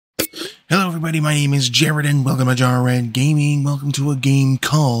Hello everybody, my name is Jared and welcome to Jarred Gaming. Welcome to a game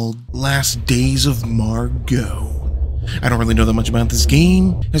called Last Days of Margot. I don't really know that much about this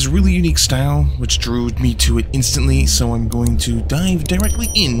game. It has a really unique style, which drew me to it instantly, so I'm going to dive directly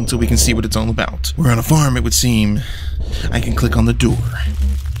in so we can see what it's all about. We're on a farm, it would seem. I can click on the door.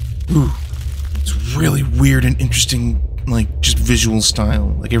 Ooh, it's really weird and interesting, like, just visual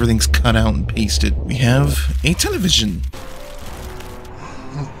style. Like everything's cut out and pasted. We have a television.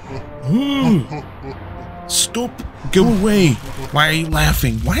 Stop! Go away! Why are you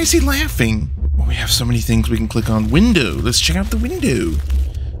laughing? Why is he laughing? Oh, we have so many things we can click on. Window! Let's check out the window.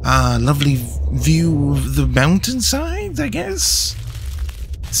 Lovely view of the mountainsides, I guess?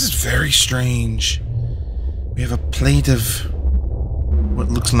 This is very strange. We have a plate of what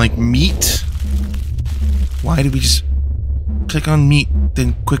looks like meat. Why did we just click on meat,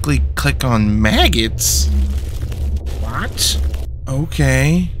 then quickly click on maggots? What?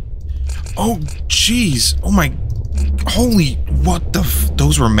 Okay. Oh, jeez. Oh my... Holy... What the f...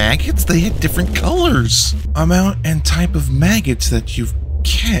 Those were maggots? They had different colors. Amount and type of maggots that you've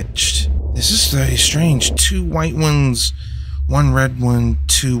catched. This is very strange. 2 white ones, 1 red one,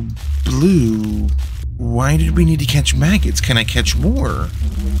 2 blue. Why did we need to catch maggots? Can I catch more?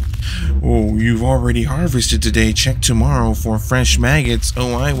 Oh, you've already harvested today. Check tomorrow for fresh maggots.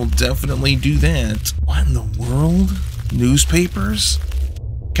 Oh, I will definitely do that. What in the world? Newspapers?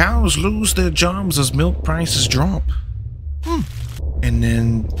 Cows lose their jobs as milk prices drop. And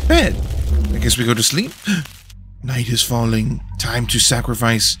then bed. I guess we go to sleep. Night is falling. Time to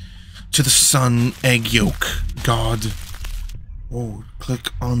sacrifice to the sun egg yolk god. Oh, click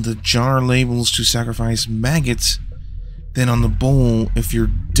on the jar labels to sacrifice maggots. Then on the bowl if you're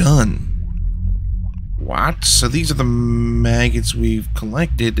done. What? So these are the maggots we've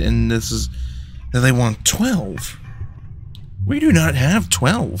collected, and this is... Now they want 12. We do not have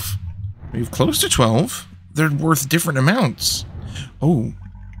 12. We have close to 12. They're worth different amounts. Oh,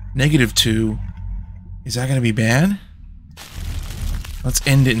 -2. Is that going to be bad? Let's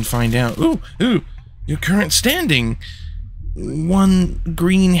end it and find out. Ooh, your current standing. 1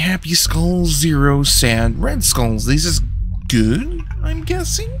 green happy skulls, 0 sad red skulls. This is good, I'm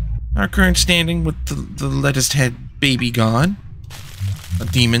guessing. Our current standing with the lettuce head baby god. A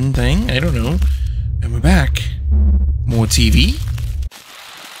demon thing, I don't know. And we're back. More TV.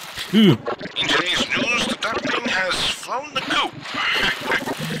 In today's news, the duckling has flown the coop.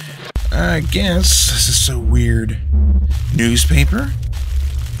 I guess. This is so weird. Newspaper?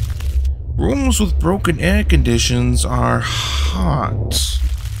 Rooms with broken air conditions are hot.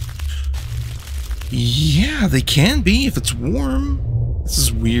 Yeah, they can be if it's warm. This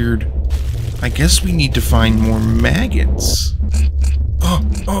is weird. I guess we need to find more maggots.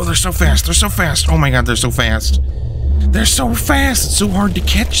 Oh, they're so fast. They're so fast. Oh my god, they're so fast. They're so fast, it's so hard to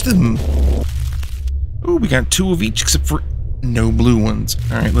catch them. Ooh, we got 2 of each except for no blue ones.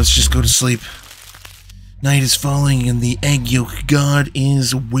 Alright, let's just go to sleep. Night is falling and the egg yolk god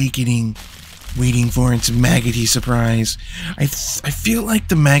is awakening, waiting for its maggoty surprise. I feel like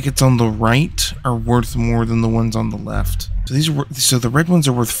the maggots on the right are worth more than the ones on the left. So the red ones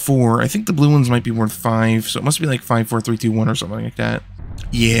are worth 4. I think the blue ones might be worth 5, so it must be like 5, 4, 3, 2, 1 or something like that.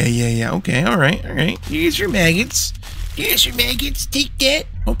 Yeah. Okay, alright. Here's your maggots. Here's your maggots. Take that.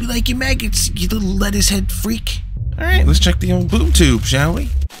 Hope you like your maggots, you little lettuce head freak. Alright, let's check the old boob tube, shall we?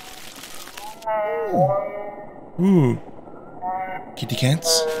 Ooh. Kitty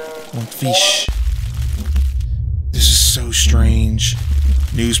cats. Want fish. This is so strange.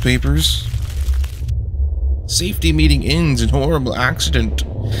 Newspapers. Safety meeting ends in horrible accident.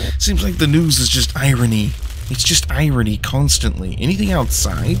 Seems like the news is just irony. It's just irony constantly. Anything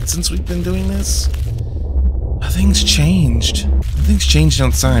outside since we've been doing this? Nothing's changed. Nothing's changed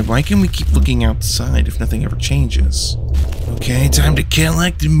outside. Why can we keep looking outside if nothing ever changes? Okay, time to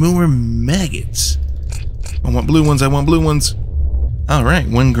collect more maggots. I want blue ones. Alright,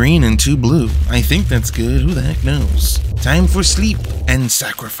 1 green and 2 blue. I think that's good. Who the heck knows? Time for sleep and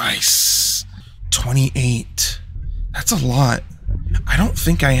sacrifice. 28. That's a lot. I don't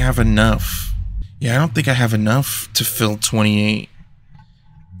think I have enough. Yeah, I don't think I have enough to fill 28.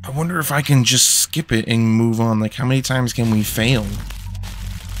 I wonder if I can just skip it and move on. Like, how many times can we fail?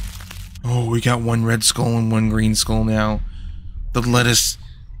 Oh, we got 1 red skull and 1 green skull now. The lettuce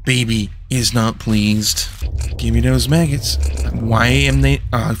baby is not pleased. Give me those maggots. Why am they...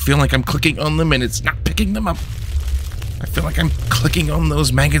 I feel like I'm clicking on them and it's not picking them up. I feel like I'm clicking on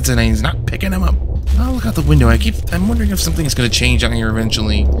those maggots and it's not picking them up. Oh, look out the window. I'm wondering if something is going to change out here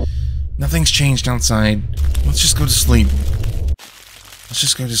eventually. Nothing's changed outside. Let's just go to sleep.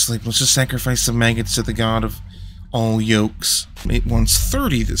 Let's just sacrifice some maggots to the god of all yolks. It wants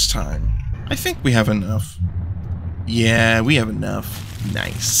 30 this time. I think we have enough. Yeah, we have enough.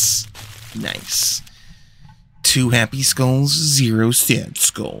 Nice. Nice. 2 happy skulls, 0 sad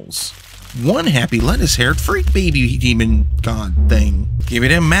skulls. 1 happy lettuce-haired freak baby demon god thing. Give me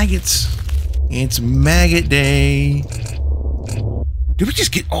them maggots. It's maggot day. Did we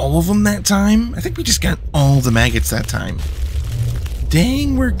just get all of them that time? I think we just got all the maggots that time.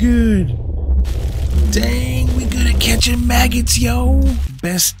 Dang, we're good. Dang, we good at catching maggots, yo.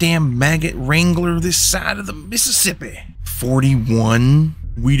 Best damn maggot wrangler this side of the Mississippi. 41.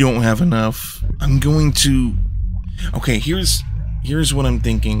 We don't have enough. I'm going to... Okay, here's what I'm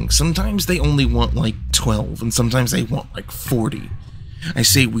thinking. Sometimes they only want like 12, and sometimes they want like 40. I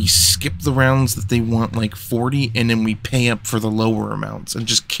say we skip the rounds that they want like 40, and then we pay up for the lower amounts and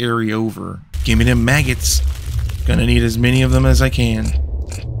just carry over. Give me them maggots. Gonna need as many of them as I can.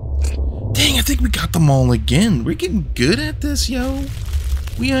 Dang, I think we got them all again. We're getting good at this, yo.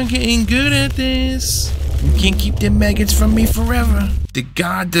 We are getting good at this. You can't keep them maggots from me forever. The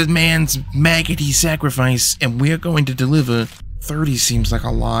god demands maggoty sacrifice, and we are going to deliver. 30 seems like a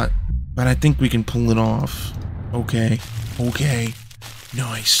lot, but I think we can pull it off. Okay. Okay.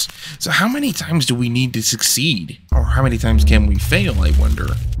 Nice. So how many times do we need to succeed? Or how many times can we fail, I wonder?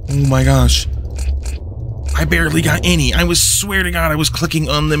 Oh my gosh. I barely got any. I swear to God, I was clicking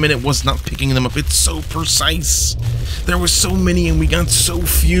on them and it was not picking them up. It's so precise. There were so many and we got so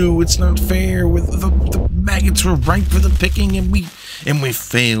few. It's not fair. The maggots were ripe for the picking and we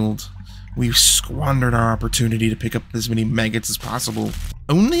failed. We squandered our opportunity to pick up as many maggots as possible.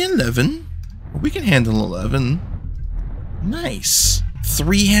 Only 11? We can handle 11. Nice.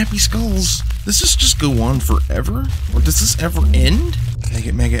 3 happy skulls. Does this just go on forever? Or does this ever end?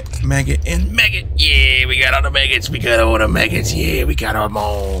 Maggot, maggot, maggot, and maggot. Yeah, we got all the maggots. We got all the maggots. Yeah, we got them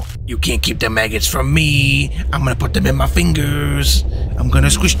all. You can't keep the maggots from me. I'm gonna put them in my fingers. I'm gonna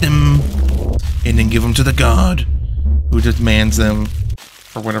squish them. And then give them to the god who demands them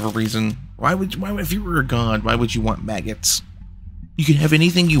for whatever reason. Why would if you were a god, why would you want maggots? You can have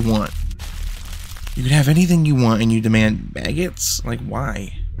anything you want. You can have anything you want and you demand maggots? Like,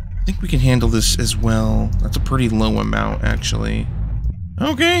 why? I think we can handle this as well. That's a pretty low amount, actually.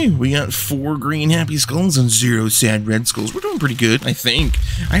 Okay, we got 4 green happy skulls and 0 sad red skulls. We're doing pretty good, I think.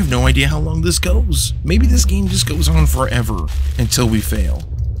 I have no idea how long this goes. Maybe this game just goes on forever until we fail.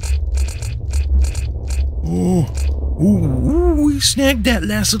 Oh, ooh, we snagged that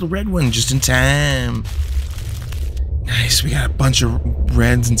last little red one just in time. Nice, we got a bunch of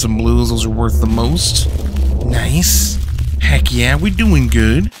reds and some blues. Those are worth the most. Nice. Heck yeah, we're doing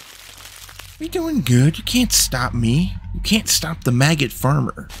good. We're doing good. You can't stop me. You can't stop the maggot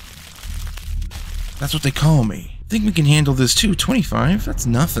farmer. That's what they call me. I think we can handle this too. 25, that's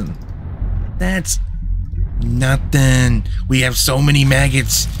nothing. That's nothing. We have so many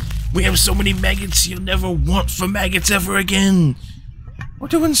maggots. We have so many maggots you'll never want for maggots ever again. We're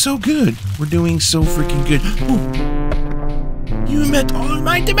doing so good. We're doing so freaking good. Ooh. You met all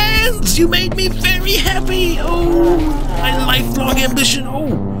my demands! You made me very happy! Oh, my lifelong ambition!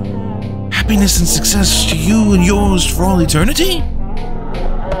 Oh, happiness and success to you and yours for all eternity?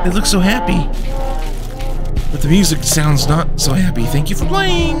 They look so happy. But the music sounds not so happy. Thank you for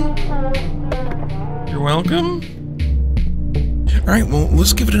playing! You're welcome. Alright, well,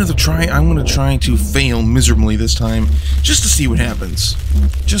 let's give it another try. I'm gonna try to fail miserably this time, just to see what happens.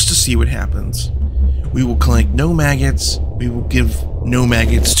 Just to see what happens. We will collect no maggots. We will give no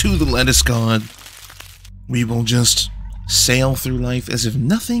maggots to the lettuce god. We will just sail through life as if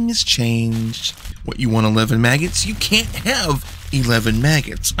nothing has changed. What, you want 11 maggots? You can't have 11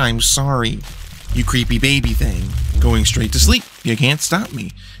 maggots. I'm sorry. You creepy baby thing. Going straight to sleep. You can't stop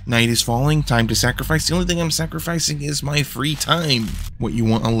me. Night is falling. Time to sacrifice. The only thing I'm sacrificing is my free time. What, you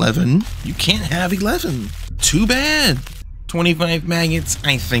want 11? You can't have 11. Too bad. 25 maggots?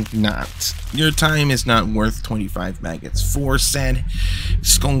 I think not. Your time is not worth 25 maggots. 4 sad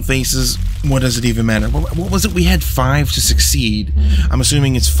skull faces. What does it even matter? What was it? We had 5 to succeed. I'm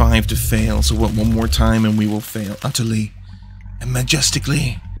assuming it's 5 to fail. So what, one more time and we will fail utterly and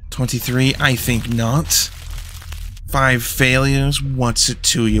majestically. 23? I think not. 5 failures? What's it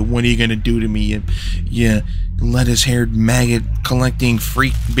to you? What are you gonna do to me, you lettuce-haired maggot collecting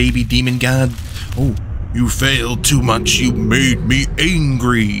freak baby demon god? Oh. You failed too much, you made me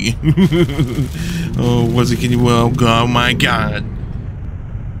angry. Oh, was it, well, oh my god.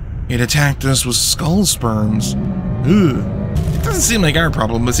 It attacked us with skull sperms. Ugh. It doesn't seem like our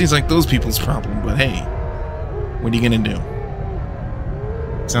problem, it seems like those people's problem, but hey. What are you gonna do?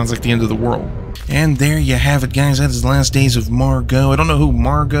 Sounds like the end of the world. And there you have it, guys. That is the last days of Margot. I don't know who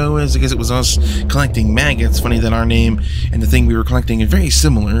Margot is. I guess it was us collecting maggots. Funny that our name and the thing we were collecting is very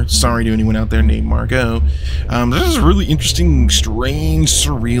similar. Sorry to anyone out there named Margot. This is a really interesting, strange,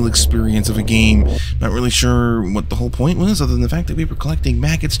 surreal experience of a game. Not really sure what the whole point was, other than the fact that we were collecting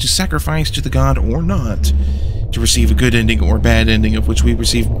maggots to sacrifice to the god or not, to receive a good ending or bad ending, of which we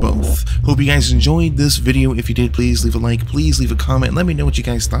received both. Hope you guys enjoyed this video. If you did, please leave a like, please leave a comment, let me know what you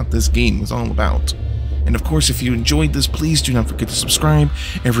guys thought this game was all about. And of course, if you enjoyed this, please do not forget to subscribe.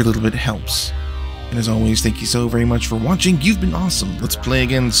 Every little bit helps. And as always, thank you so very much for watching. You've been awesome. Let's play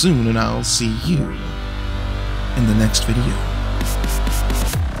again soon, and I'll see you in the next video.